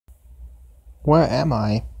Where am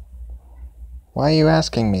I? Why are you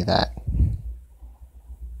asking me that?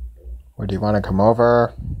 Or do you want to come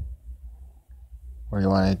over? Or you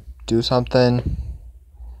want to do something?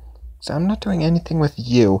 So I'm not doing anything with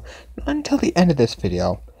you. Not until the end of this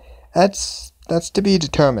video. That's to be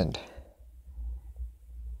determined.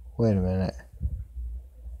 Wait a minute.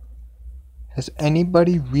 Has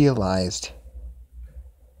anybody realized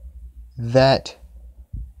that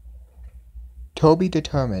Toby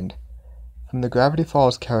Determined from the Gravity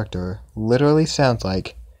Falls character literally sounds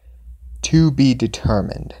like to be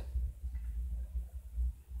determined?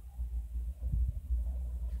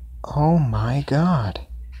 Oh my god.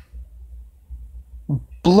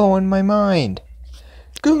 Blowing my mind.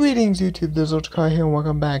 Greetings YouTube, this is Ultracar here and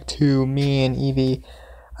welcome back to me and Evie.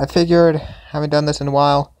 I figured, haven't done this in a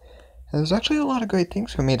while, there's actually a lot of great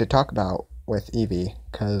things for me to talk about with Evie,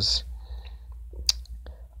 because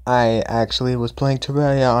I actually was playing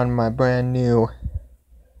Terraria on my brand new,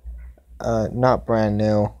 not brand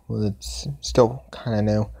new, it's still kind of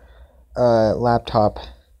new, laptop.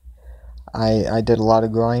 I did a lot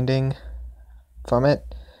of grinding from it,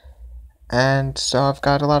 and so I've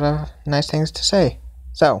got a lot of nice things to say.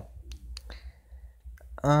 So,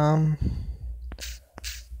 I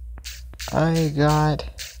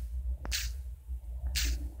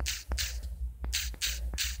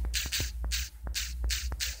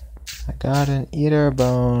got an eater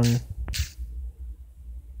bone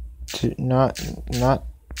to not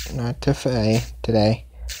to Faye today.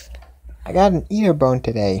 I got an eater bone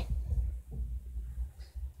today.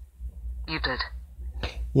 You did?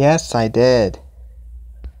 Yes, I did.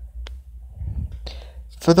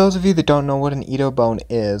 For those of you that don't know what an eater bone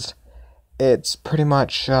is, it's pretty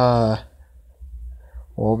much, well,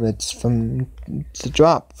 it's a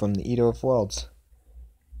drop from the Eater of Worlds.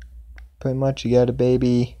 Pretty much you get a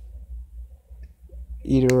baby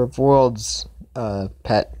Eater of Worlds,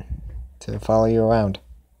 pet to follow you around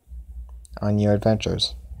on your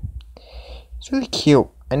adventures. It's really cute.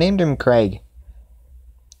 I named him Craig.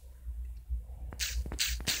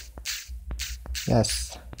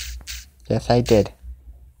 Yes. Yes, I did.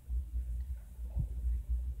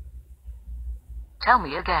 Tell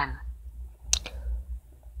me again.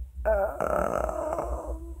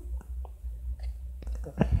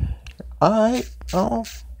 Alright, I'll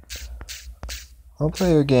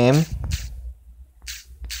play your game.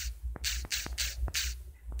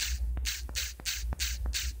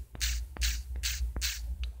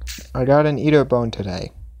 I got an eater bone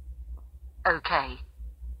today. Okay.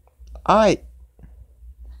 Alright.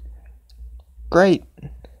 Great.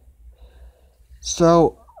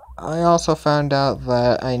 So, I also found out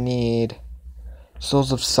that I need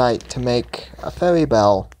Souls of Sight to make a fairy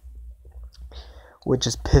bell, which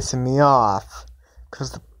is pissing me off,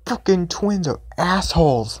 because the fucking twins are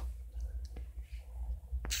assholes.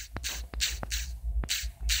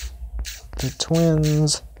 The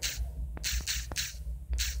twins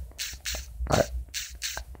are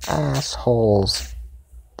assholes.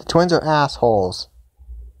 The twins are assholes.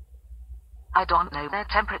 I don't know their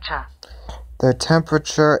temperature. Their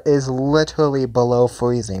temperature is literally below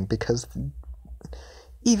freezing because,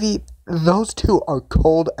 Evie, those two are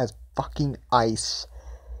cold as fucking ice.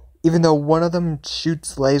 Even though one of them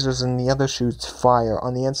shoots lasers and the other shoots fire,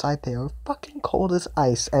 on the inside they are fucking cold as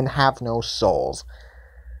ice and have no souls.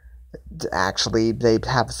 Actually, they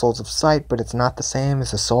have souls of sight, but it's not the same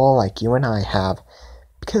as a soul like you and I have.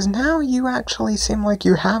 Because now you actually seem like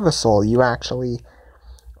you have a soul. You actually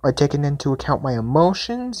are taking into account my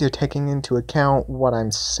emotions, you're taking into account what I'm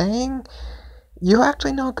saying. You're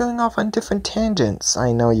actually not going off on different tangents.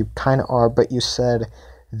 I know you kind of are, but you said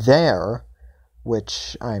there,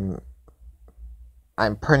 which I'm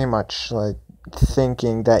pretty much like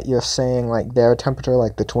thinking that you're saying like their temperature,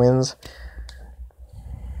 like the twins.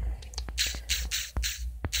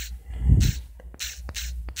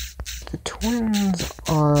 The twins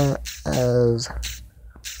are as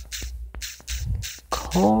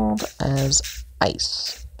cold as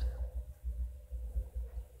ice.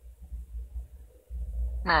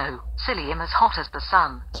 No, silly, I'm as hot as the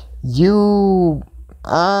sun.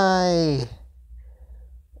 I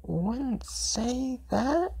wouldn't say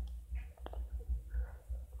that.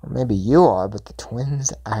 Or maybe you are, but the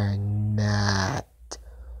twins are not.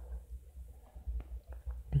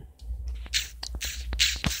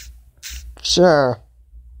 Sure.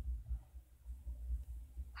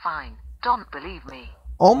 Fine, don't believe me.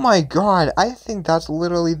 Oh my god, I think that's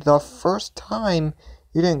literally the first time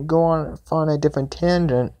you didn't go on a different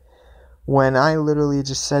tangent when I literally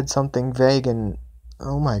just said something vague and,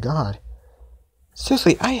 oh my god.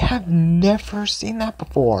 Seriously, I have never seen that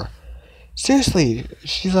before. Seriously,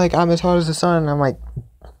 she's like, I'm as hot as the sun, and I'm like,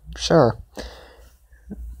 sure.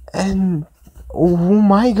 And, oh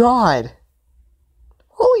my god.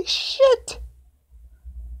 Holy shit.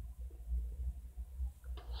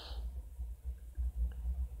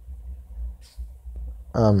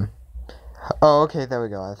 Oh, okay, there we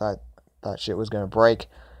go. I thought shit was gonna break.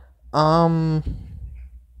 Hmm.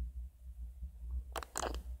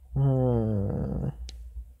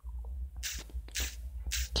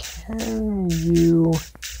 Can you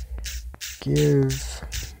give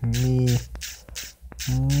me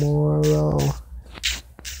moral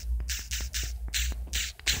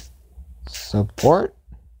support?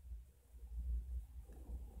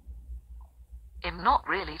 I'm not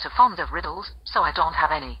really too fond of riddles, so I don't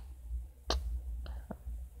have any.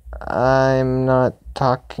 I'm not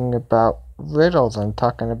talking about riddles. I'm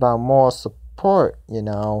talking about moral support, you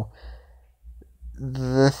know.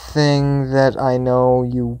 The thing that I know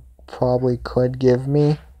you probably could give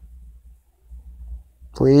me.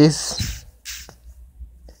 Please?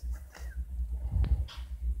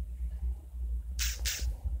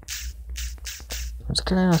 I'm just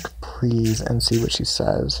gonna ask please and see what she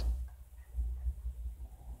says.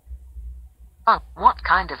 Oh, what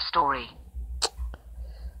kind of story?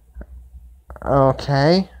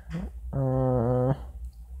 Okay.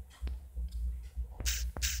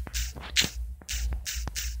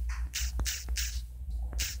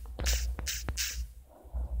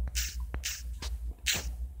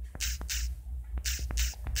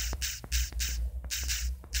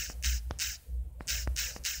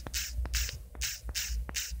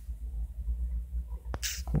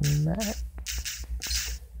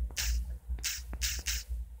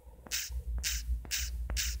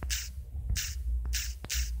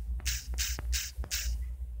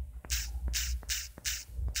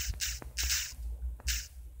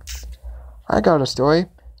 I got a story.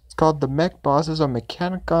 It's called The Mech Bosses Are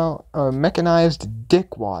Mechanized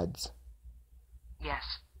Dickwads.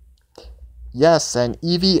 Yes. Yes, and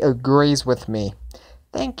Evie agrees with me.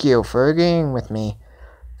 Thank you for agreeing with me.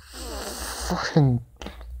 Fucking...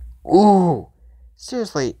 Ooh.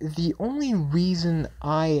 Seriously, the only reason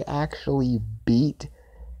I actually beat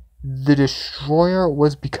the Destroyer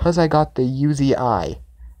was because I got the Uzi eye.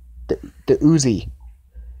 The Uzi.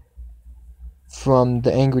 From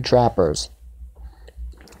the Angry Trappers.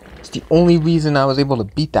 It's the only reason I was able to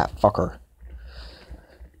beat that fucker.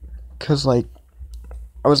 Because, like,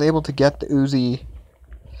 I was able to get the Uzi,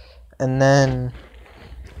 and then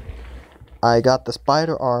I got the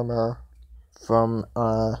spider armor from,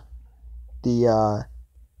 the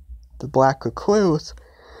Black Recluse.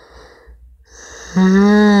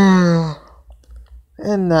 And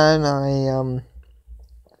then I,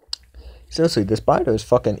 seriously, the spiders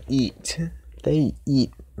fucking eat. They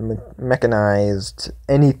eat mechanized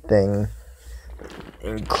anything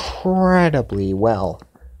incredibly well.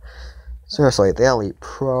 Seriously, they'll eat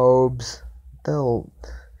probes. They'll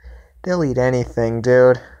eat anything,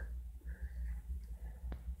 dude.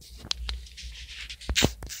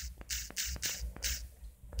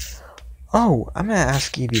 Oh, I'm gonna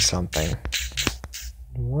ask Evie something.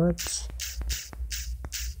 What's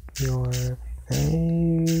your favorite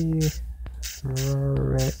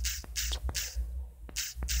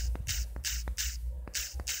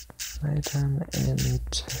item in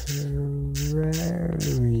Terraria?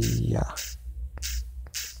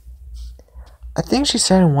 I think she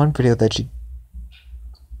said in one video that she...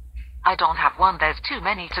 I don't have one, there's too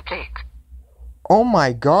many to pick. Oh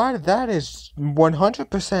my god, that is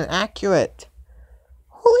 100% accurate.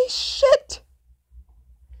 Holy shit!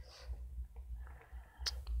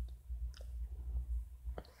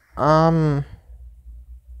 Ow.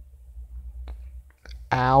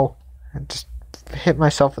 I just hit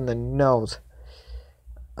myself in the nose.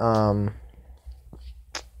 Do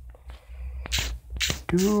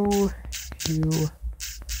you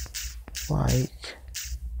like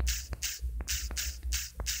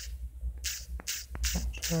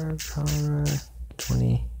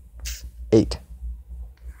 28?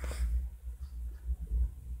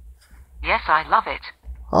 Yes, I love it.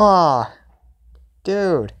 Ah,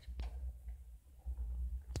 dude.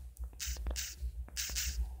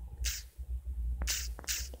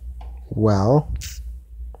 Well,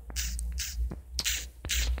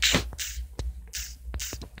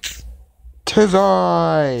 tis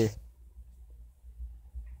I.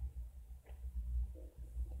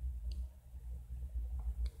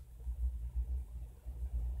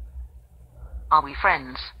 Are we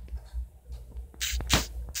friends?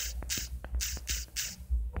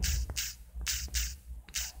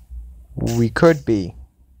 We could be.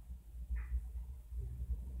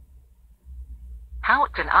 How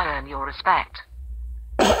can I earn your respect.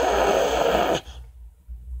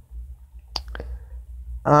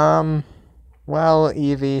 Well,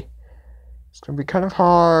 Evie, it's gonna be kind of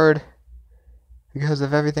hard because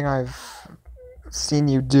of everything I've seen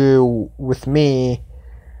you do with me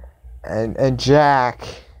and Jack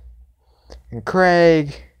and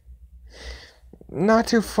Craig. Not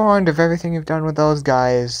too fond of everything you've done with those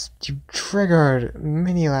guys. You triggered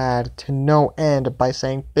Mini Lad to no end by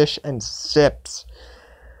saying fish and sips.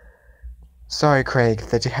 Sorry, Craig,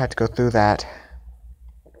 that you had to go through that.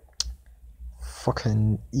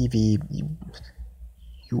 Fucking Evie,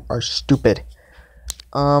 you are stupid.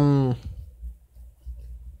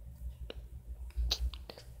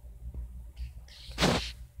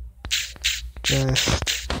 Just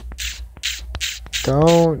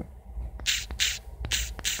don't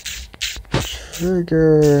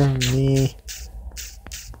trigger me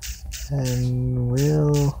and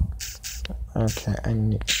will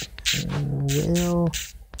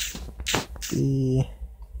be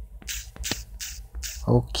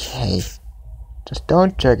okay. Just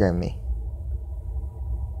don't trigger me.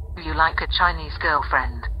 Do you like a Chinese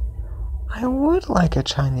girlfriend? I would like a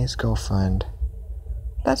Chinese girlfriend.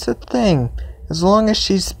 That's the thing. As long as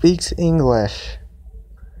she speaks English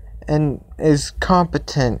and is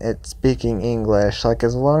competent at speaking English, like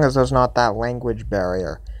as long as there's not that language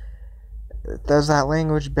barrier. If there's that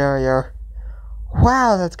language barrier,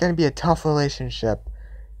 wow, that's gonna be a tough relationship.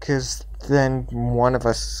 Because then one of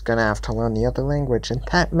us is gonna have to learn the other language, and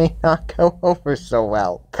that may not go over so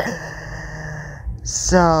well.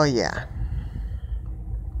 So, yeah.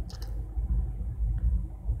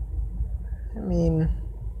 I mean,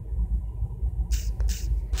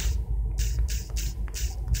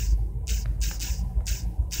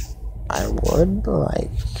 I would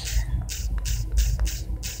like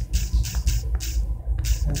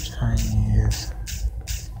a Chinese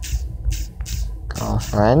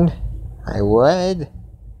girlfriend. I would.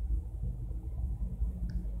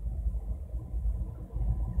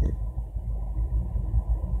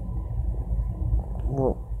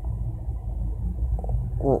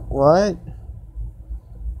 What?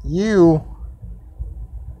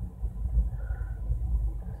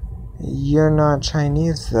 You're not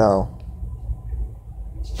Chinese, though.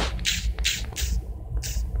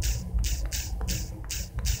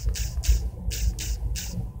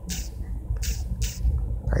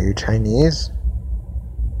 Are you Chinese?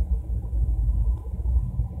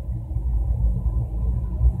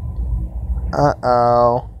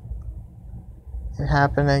 Uh-oh. It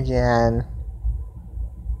happened again.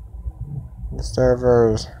 The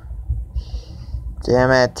servers.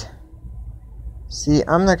 Damn it. See,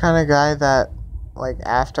 I'm the kind of guy that, like,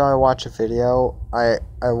 after I watch a video, I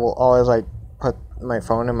will always, like, put my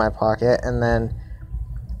phone in my pocket and then,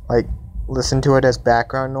 like, listen to it as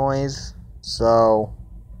background noise. So,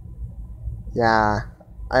 yeah.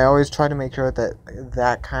 I always try to make sure that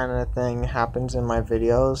that kind of thing happens in my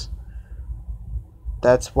videos.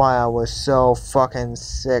 That's why I was so fucking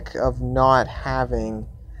sick of not having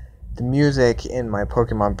the music in my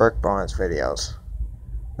Pokemon Brick Bronze videos.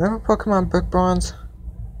 Remember Pokemon Brick Bronze?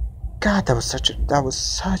 God, that was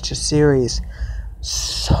such a series.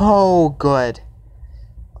 So good.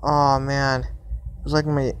 Oh man. It was like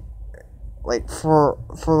for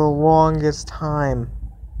the longest time.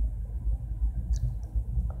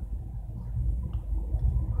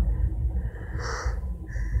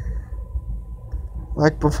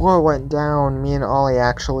 Like, before it went down, me and Ollie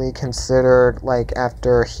actually considered, like,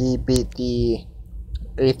 after he beat the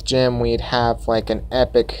 8th gym, we'd have, like, an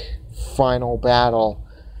epic final battle.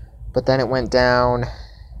 But then it went down.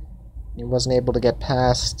 He wasn't able to get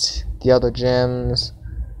past the other gyms.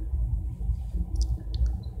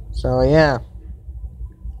 So, yeah.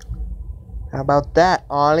 How about that,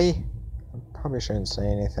 Ollie? I probably shouldn't say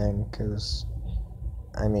anything, because,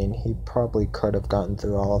 I mean, he probably could have gotten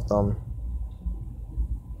through all of them.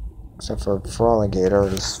 Except for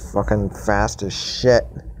Froligator is fucking fast as shit.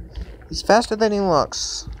 He's faster than he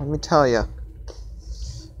looks, let me tell you.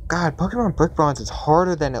 God, Pokemon Brick Bronze is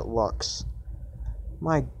harder than it looks.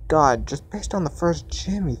 My God, just based on the first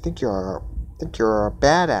gym, you think you're a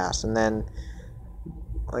badass, and then,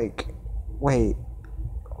 like, wait,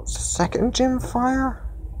 was the second gym fire?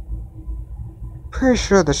 Pretty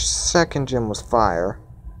sure the second gym was fire.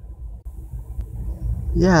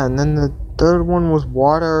 Yeah, and then the third one was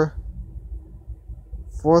water.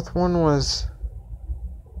 Fourth one was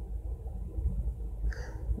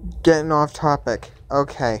getting off topic.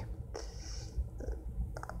 Okay.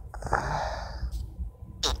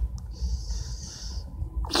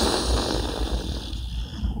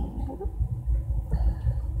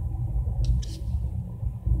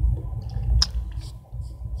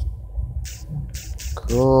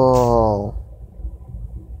 Cool.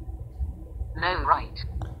 No, right.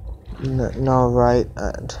 No, right.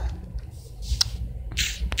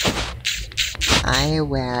 I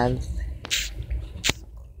was.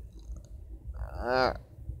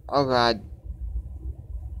 Oh god.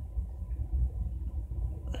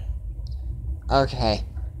 Okay.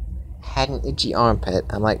 Had an itchy armpit.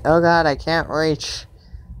 I'm like, oh god, I can't reach.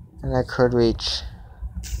 And I could reach.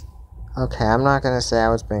 Okay, I'm not gonna say I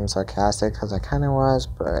was being sarcastic, because I kinda was,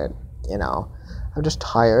 but, you know, I'm just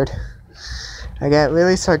tired. I get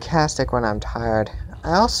really sarcastic when I'm tired.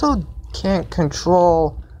 I also can't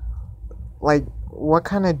control, like, what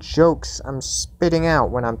kind of jokes I'm spitting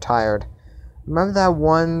out when I'm tired. Remember that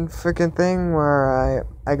one freaking thing where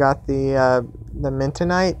I got the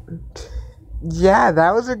Mintonite? Yeah,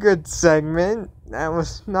 that was a good segment. That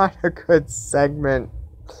was not a good segment.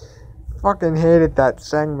 Fucking hated that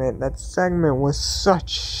segment. That segment was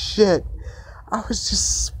such shit. I was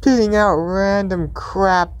just spitting out random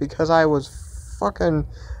crap because I was falling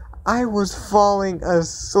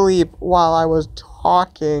asleep while I was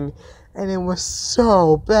talking, and it was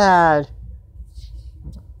so bad.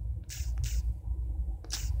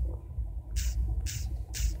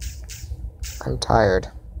 I'm tired.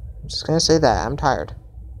 I'm just gonna say that. I'm tired.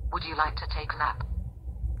 Would you like to take a nap?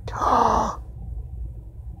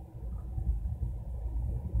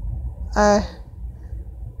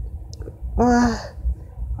 Well,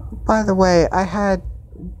 by the way,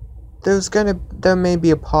 there may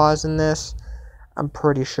be a pause in this. I'm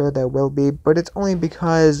pretty sure there will be, but it's only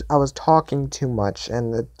because I was talking too much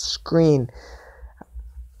and the screen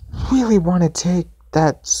really want to take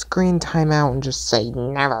that screen time out and just say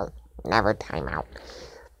never time out.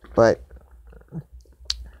 But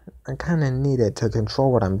I kind of need it to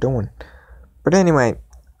control what I'm doing. But anyway,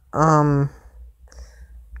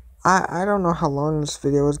 I don't know how long this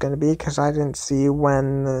video is going to be because I didn't see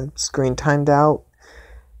when the screen timed out.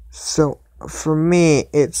 So for me,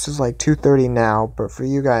 it's just like 2:30 now, but for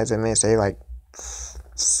you guys, it may say like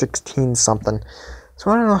 16 something.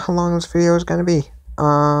 So I don't know how long this video is going to be.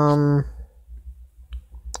 I'm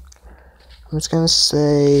just going to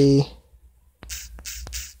say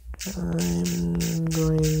I'm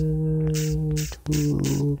going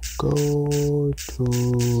to go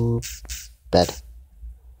to bed.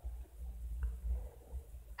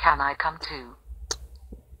 Can I come too?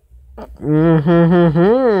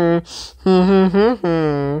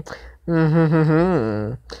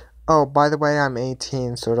 Oh, by the way, I'm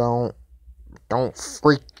 18, so don't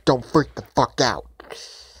freak the fuck out.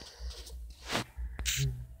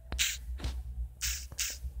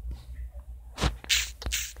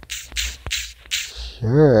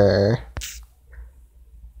 Sure.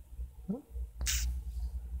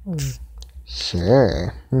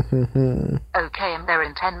 Sure. Okay, I'm there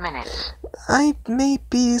in 10 minutes. I may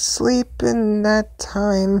be asleep in that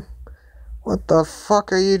time. What the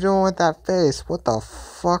fuck are you doing with that face? What the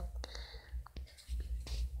fuck?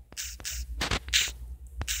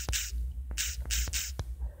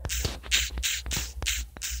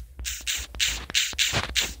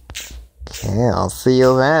 Okay, I'll see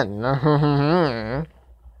you then.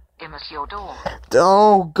 Im is your door.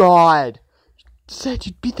 Oh god! You said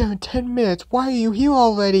you'd be there in 10 minutes. Why are you here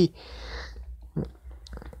already?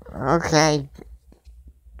 Okay.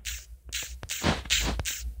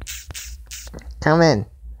 Come in.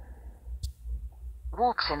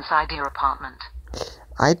 Walks inside your apartment.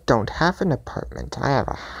 I don't have an apartment. I have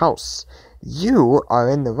a house. You are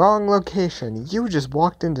in the wrong location. You just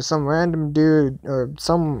walked into some random dude or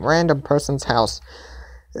some random person's house.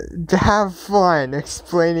 Have fun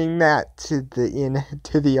explaining that to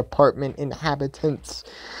the apartment inhabitants.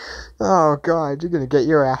 Oh god, you're gonna get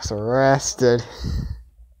your ass arrested.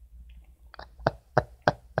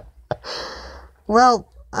 Well,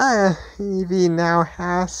 Evie now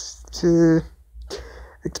has to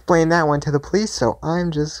explain that one to the police, so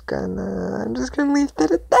I'm just gonna leave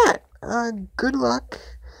that at that. Good luck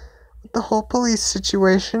with the whole police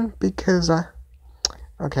situation, because,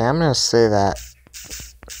 okay, I'm gonna say that.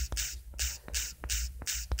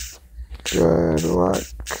 Good luck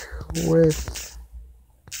with,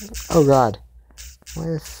 oh god,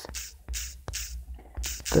 with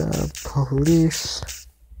the police,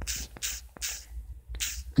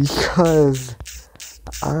 because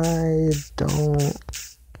I don't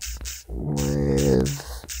live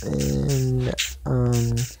in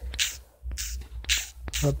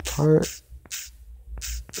apartment.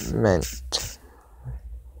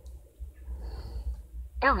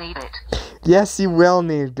 You'll need it. Yes, you will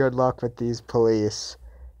need good luck with these police,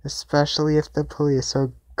 especially if the police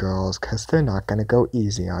are girls, because they're not going to go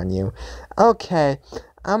easy on you. Okay,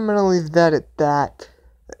 I'm gonna leave that at that.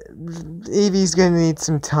 Evie's gonna need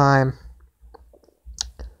some time.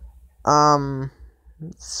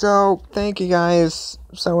 So, thank you guys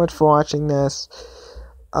so much for watching this.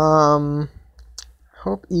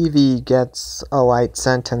 Hope Evie gets a light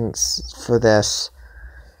sentence for this.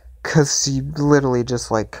 Because she literally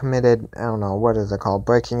just, like, committed, I don't know, what is it called?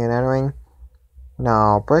 Breaking and entering?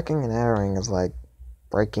 No, breaking and entering is, like,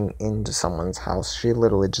 breaking into someone's house. She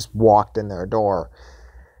literally just walked in their door.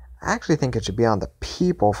 I actually think it should be on the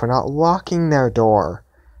people for not locking their door.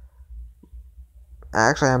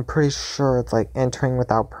 Actually, I'm pretty sure it's like entering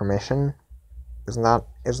without permission. Isn't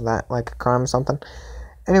that like a crime or something?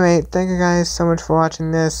 Anyway, thank you guys so much for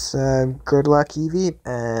watching this. Good luck, Evie,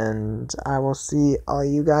 and I will see all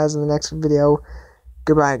you guys in the next video.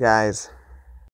 Goodbye, guys.